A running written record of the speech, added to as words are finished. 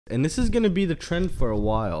and this is going to be the trend for a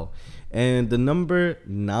while, and the number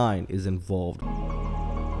 9 is involved.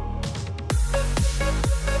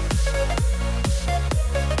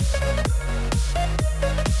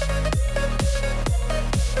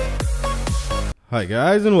 Hi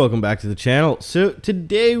guys, and welcome back to the channel. So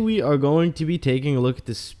today we are going to be taking a look at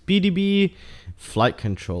the SpeedyBee flight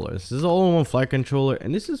controller. This is all-in-one flight controller,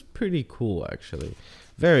 and this is pretty cool actually.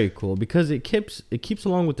 Very cool, because it keeps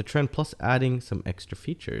along with the trend, plus adding some extra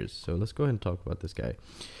features. So let's go ahead and talk about this guy.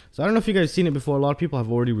 So I don't know if you guys have seen it before. A lot of people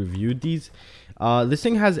have already reviewed these. This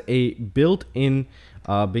thing has a built-in,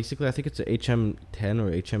 basically I think it's a HM10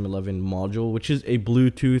 or HM11 module, which is a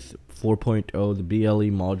Bluetooth 4.0, the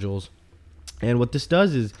BLE modules. And what this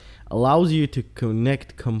does is allows you to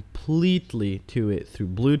connect completely to it through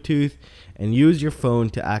Bluetooth and use your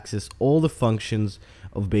phone to access all the functions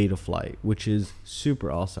of Betaflight, which is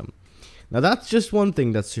super awesome. Now that's just one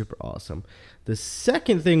thing that's super awesome. The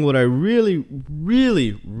second thing, what I really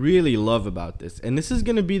love about this, and this is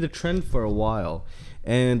going to be the trend for a while,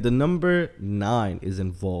 and the number 9 is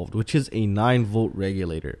involved, which is a 9-volt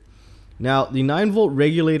regulator. Now the 9-volt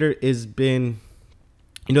regulator has been,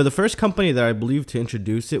 you know, the first company that I believe to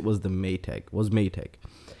introduce it was Maytag,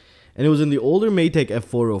 and it was in the older Maytag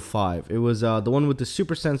F4 AIO. It was the one with the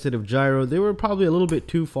super sensitive gyro. They were probably a little bit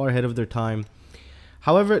too far ahead of their time.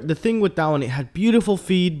 However, the thing with that one, it had beautiful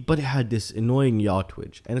feed, but it had this annoying yaw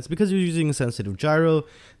twitch, and it's because it was using a sensitive gyro.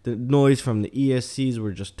 The noise from the ESCs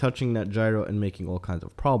were just touching that gyro and making all kinds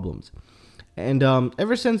of problems. And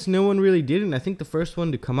ever since, no one really did it. And I think the first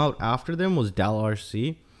one to come out after them was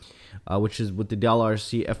Hakcrc, which is with the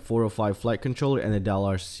Hakcrc F4 flight controller and the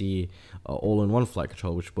Hakcrc all-in-one flight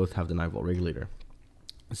controller, which both have the 9-volt regulator.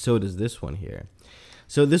 So does this one here.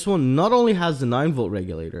 So this one not only has the 9-volt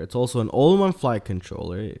regulator, it's also an all-in-one flight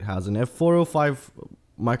controller. It has an F405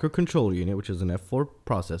 microcontroller unit, which is an F4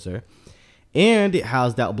 processor, and it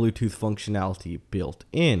has that Bluetooth functionality built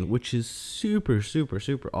in, which is super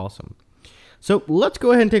awesome. So let's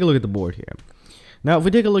go ahead and take a look at the board here. Now, if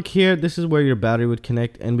we take a look here, this is where your battery would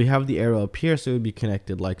connect, and we have the arrow up here, so it would be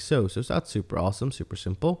connected like so. So that's super awesome, super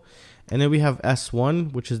simple. And then we have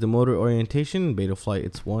S1, which is the motor orientation. In Betaflight,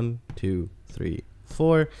 it's 1, 2, 3,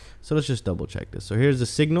 4. So let's just double check this. So here's the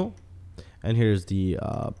signal, and here's the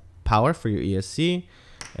power for your ESC.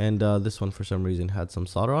 And this one, for some reason, had some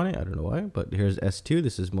solder on it. I don't know why, but here's S2.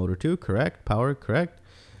 This is motor 2, correct. Power, correct.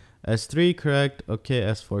 S3, correct. Okay,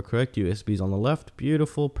 S4, correct. USB's on the left.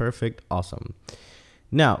 Beautiful, perfect, awesome.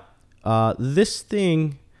 Now, this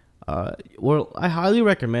thing, well, I highly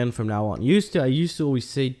recommend from now on. I used to always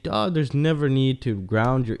say, duh, there's never need to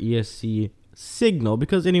ground your ESC signal,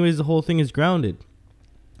 because anyways, the whole thing is grounded.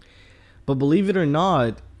 But believe it or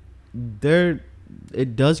not,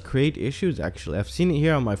 it does create issues actually. I've seen it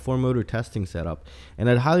here on my 4-motor testing setup, and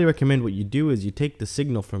I'd highly recommend what you do is you take the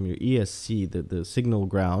signal from your ESC, the signal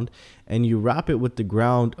ground, and you wrap it with the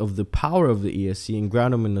ground of the power of the ESC and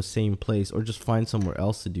ground them in the same place, or just find somewhere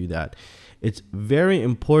else to do that. It's very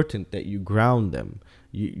important that you ground them.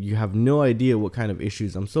 You have no idea what kind of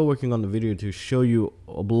issues. I'm still working on the video to show you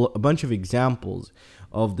a bunch of examples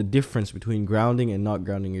of the difference between grounding and not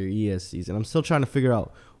grounding your ESCs, and I'm still trying to figure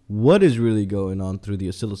out what is really going on through the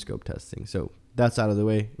oscilloscope testing. So that's out of the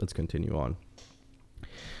way. Let's continue on.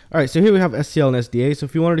 All right, so here we have SCL and SDA. So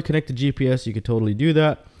if you wanted to connect to GPS, you could totally do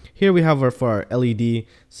that. Here we have for our LED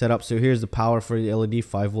setup. So here's the power for the LED,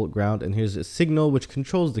 5-volt ground, and here's a signal which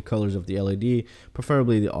controls the colors of the LED,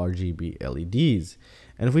 preferably the RGB LEDs.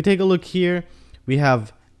 And if we take a look here, we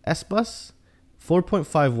have S-Bus,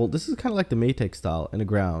 4.5 volt. This is kind of like the Maytag style, and a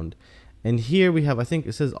ground. And here we have, I think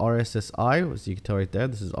it says RSSI, as you can tell right there,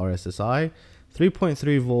 this is RSSI,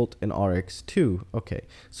 3.3 volt and RX2. Okay,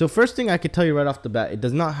 so first thing I could tell you right off the bat, it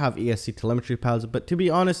does not have ESC telemetry pads, but to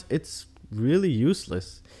be honest, it's really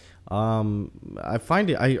useless. I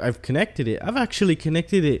find it, I've connected it. I've actually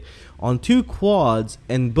connected it on 2 quads,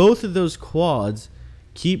 and both of those quads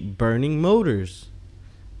keep burning motors.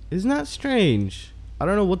 Isn't that strange? I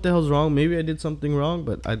don't know what the hell's wrong. Maybe I did something wrong,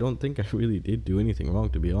 but I don't think I really did do anything wrong,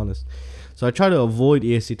 to be honest. So I try to avoid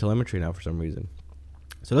ESC telemetry now for some reason.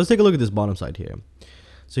 So let's take a look at this bottom side here.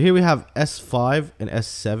 So here we have S5 and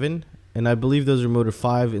S7, and I believe those are motor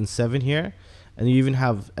 5 and 7 here. And you even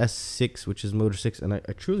have S6, which is motor 6, and I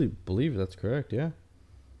truly believe that's correct, yeah.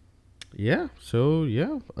 Yeah, so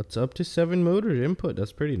yeah, it's up to 7 motor input.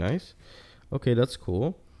 That's pretty nice. Okay, that's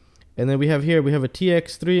cool. And then we have here, we have a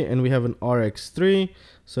TX3 and we have an RX3.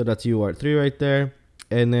 So that's UART3 right there.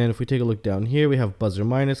 And then if we take a look down here, we have buzzer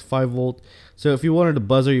minus 5 volt. So if you wanted a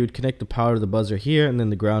buzzer, you would connect the power to the buzzer here and then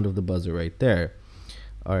the ground of the buzzer right there.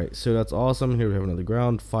 All right, so that's awesome. Here we have another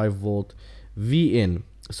ground, 5 volt V in.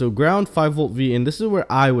 So ground, 5-volt V in. This is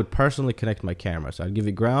where I would personally connect my camera. So I'd give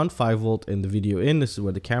it ground, 5-volt in the video in. This is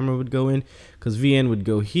where the camera would go in, because V in would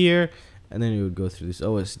go here, and then it would go through this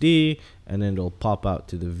OSD, and then it'll pop out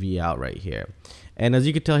to the V out right here. And as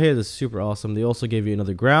you can tell here, this is super awesome. They also gave you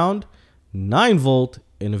another ground, 9-volt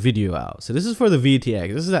in a video out. So this is for the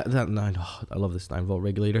VTX. This is that 9. Oh, I love this 9-volt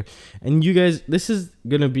regulator. And you guys, this is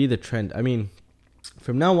gonna be the trend. I mean,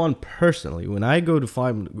 from now on, personally, when I go to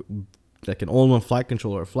find like an all-in-one flight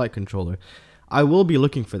controller or flight controller, I will be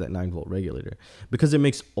looking for that 9-volt regulator, because it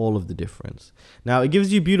makes all of the difference. Now, it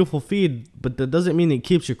gives you beautiful feed, but that doesn't mean it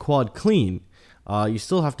keeps your quad clean. You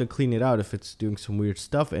still have to clean it out if it's doing some weird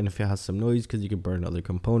stuff, and if it has some noise, because you can burn other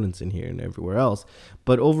components in here and everywhere else.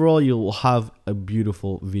 But overall, you'll have a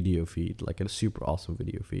beautiful video feed, like a super awesome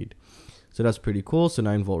video feed. So that's pretty cool. So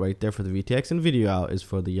 9-volt right there for the VTX, and video out is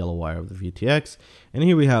for the yellow wire of the VTX. And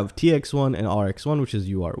here we have TX1 and RX1, which is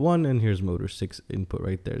UR1, and here's motor 6 input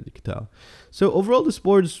right there, you can tell. So overall, this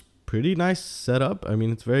board's pretty nice setup. I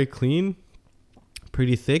mean, it's very clean,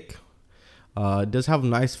 pretty thick. It does have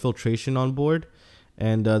nice filtration on board.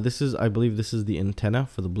 And this is, I believe this is the antenna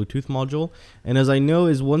for the Bluetooth module. And as I know,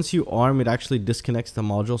 is once you arm, it actually disconnects the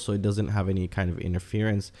module, so it doesn't have any kind of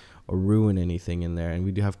interference or ruin anything in there. And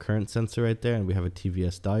we do have current sensor right there, and we have a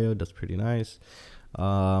TVS diode. That's pretty nice.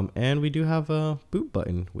 And we do have a boot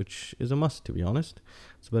button, which is a must, to be honest.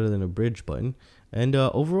 It's better than a bridge button. And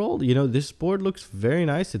overall, you know, this board looks very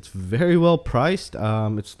nice. It's very well priced.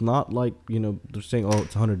 It's not like, you know, they're saying, oh,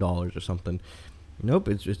 it's $100 or something. Nope,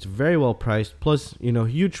 it's very well priced. Plus, you know,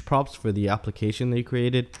 huge props for the application they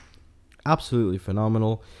created. Absolutely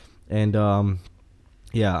phenomenal. And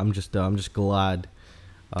yeah, I'm just glad.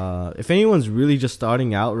 If anyone's really just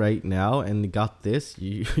starting out right now and got this,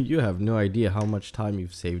 you have no idea how much time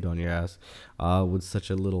you've saved on your ass with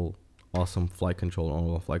such a little awesome flight controller,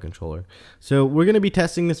 all flight controller. So we're gonna be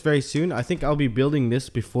testing this very soon. I think I'll be building this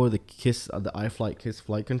before the the iFlight Kiss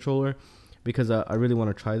flight controller, because I really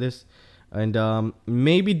want to try this. And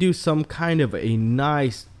maybe do some kind of a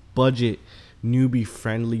nice budget newbie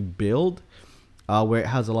friendly build where it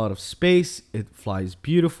has a lot of space, it flies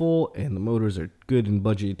beautiful, and the motors are good and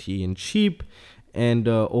budgety and cheap, and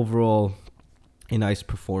overall a nice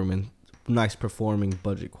performing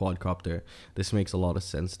budget quadcopter. This makes a lot of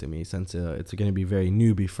sense to me, since it's going to be very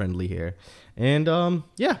newbie friendly here. And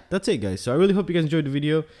yeah, that's it, guys. So I really hope you guys enjoyed the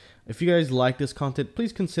video. If you guys like this content,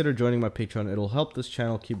 please consider joining my Patreon. It'll help this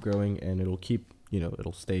channel keep growing, and it'll keep, you know,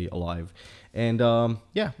 it'll stay alive. And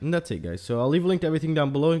yeah, and that's it, guys. So I'll leave a link to everything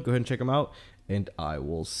down below. Go ahead and check them out, and I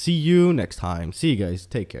will see you next time. See you guys.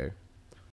 Take care.